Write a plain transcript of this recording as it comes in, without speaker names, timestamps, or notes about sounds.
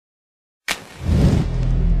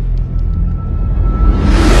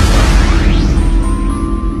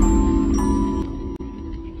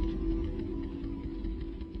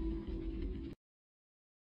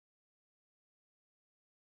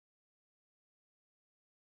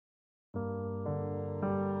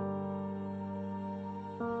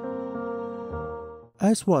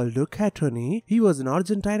Osvaldo Cattone, he was an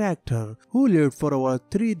Argentine actor who lived for over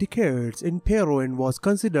 3 decades in Peru and was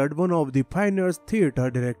considered one of the pioneer theater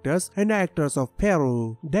directors and actors of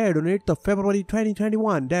Peru. Died on 8th of February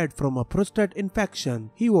 2021, died from a prostate infection.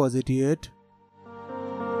 He was 88.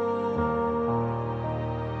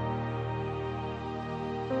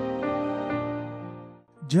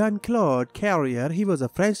 Jean-Claude Carrier, he was a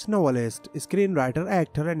French novelist, screenwriter,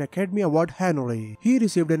 actor and Academy Award honoree. He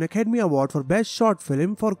received an Academy Award for Best Short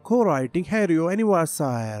Film for co-writing Harry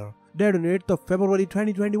Anniversaire. Died on 8th of February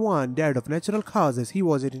 2021, died of natural causes. He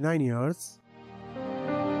was 89 years.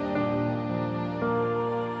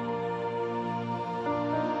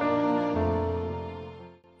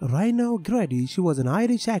 Rhino Grady, she was an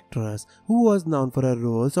Irish actress who was known for her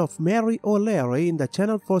roles of Mary O'Leary in the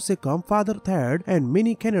Channel 4 sitcom Father Ted and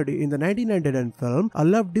Minnie Kennedy in the 1999 film A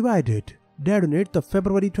Love Divided. Died on 8th of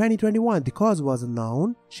February 2021, the cause was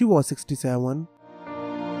unknown. She was 67.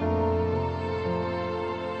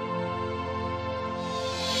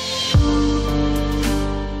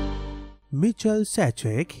 Michael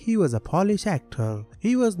Sachek, he was a Polish actor.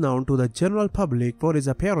 He was known to the general public for his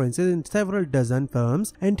appearances in several dozen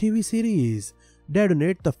films and TV series. Died on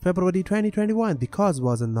 8th of February 2021, the cause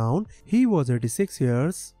was unknown. He was 86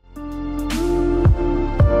 years.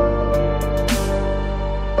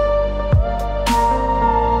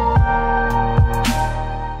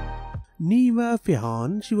 Neva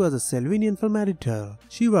Fihan, she was a Slovenian film editor.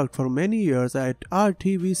 She worked for many years at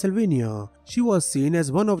RTV Slovenia. She was seen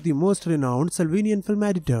as one of the most renowned Slovenian film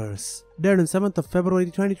editors. Died on 7th of February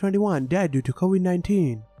 2021, died due to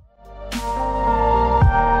COVID-19.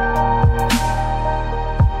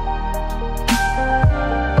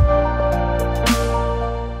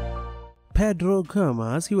 Pedro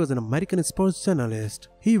Gomez, he was an American sports journalist.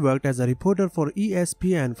 He worked as a reporter for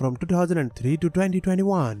ESPN from 2003 to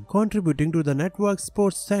 2021, contributing to the network's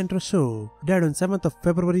Sports Center show. Died on 7th of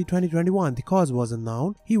February 2021, the cause was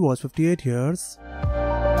unknown. He was 58 years.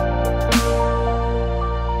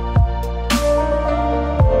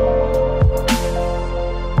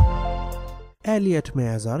 Elliot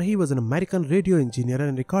Mazur, he was an American radio engineer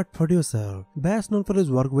and record producer, best known for his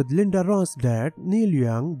work with Linda Ronstadt, Neil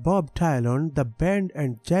Young, Bob Dylan, The Band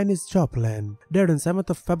and Janis Joplin. Died on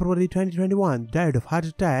 7th of February 2021, died of heart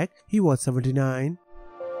attack. He was 79.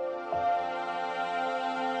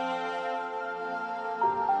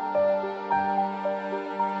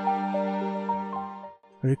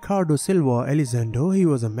 Ricardo Silva Elizondo, he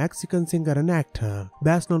was a Mexican singer and actor,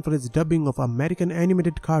 best known for his dubbing of American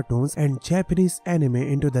animated cartoons and Japanese anime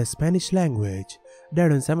into the Spanish language.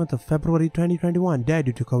 Died on 7th of February 2021, died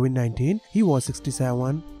due to COVID-19. He was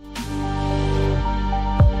 67.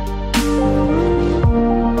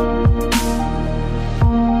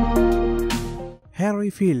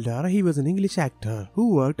 Harry Fielder, he was an English actor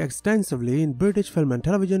who worked extensively in British film and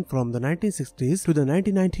television from the 1960s to the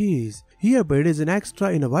 1990s. He appeared as an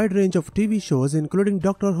extra in a wide range of TV shows including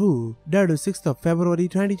Doctor Who. Died on 6th of February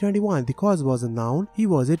 2021, the cause was unknown. He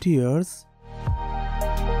was 80 years.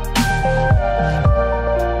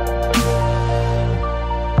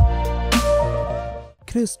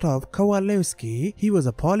 Krzysztof Kowalewski, he was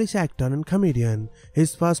a Polish actor and comedian.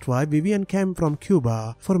 His first wife Vivian came from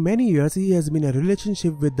Cuba. For many years he has been in a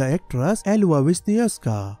relationship with the actress Elwa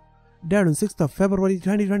Wisniewska. Died on 6th of February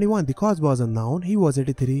 2021, the cause was unknown. He was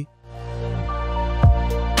 83.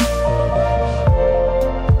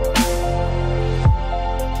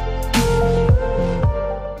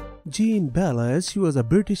 Jean Bellis, she was a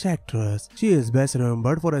British actress. She is best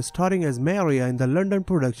remembered for starring as Maria in the London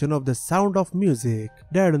production of The Sound of Music.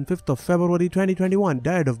 Died on 5th of February 2021,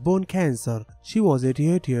 died of bone cancer. She was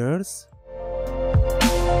 88 years.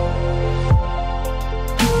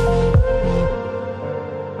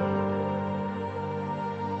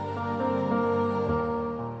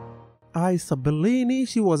 Isa Bellini,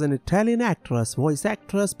 she was an Italian actress, voice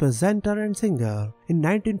actress, presenter and singer. In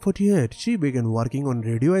 1948, she began working on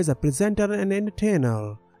radio as a presenter and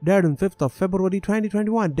entertainer. Died on 5th of February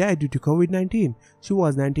 2021, died due to COVID-19. She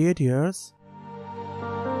was 98 years.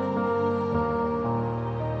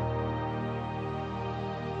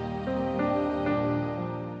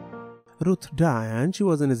 Ruth Dayan, she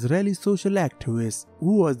was an Israeli social activist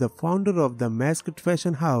who was the founder of the Masked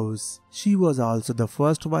Fashion House. She was also the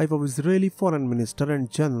first wife of Israeli Foreign Minister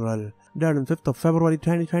and General. Died on 5th of February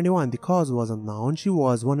 2021, the cause was unknown. She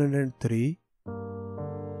was 103.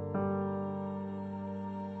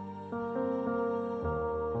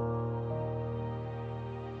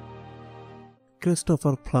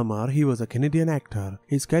 Christopher Plummer, he was a Canadian actor.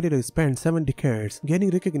 His career spanned 7 decades, gaining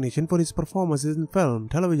recognition for his performances in film,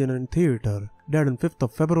 television and theatre. Died on 5th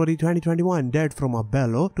of February 2021, dead from a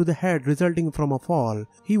bellow to the head resulting from a fall.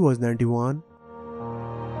 He was 91.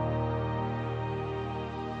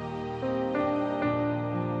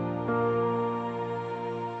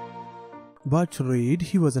 Butch Reed,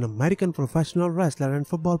 he was an American professional wrestler and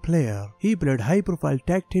football player. He played high-profile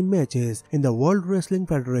tag team matches in the World Wrestling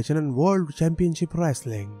Federation and World Championship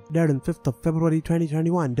Wrestling. Died on 5th of February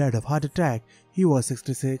 2021, died of heart attack. He was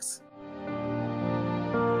 66.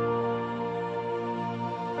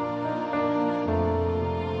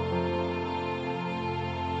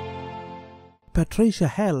 Patricia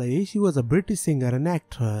Healy, she was a British singer and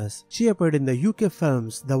actress. She appeared in the UK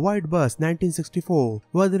films The White Bus 1964,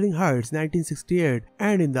 Wuthering Heights 1968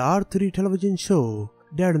 and in the R3 television show.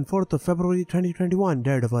 Died on 4th of February 2021,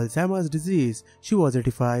 died of Alzheimer's disease. She was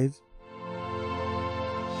 85.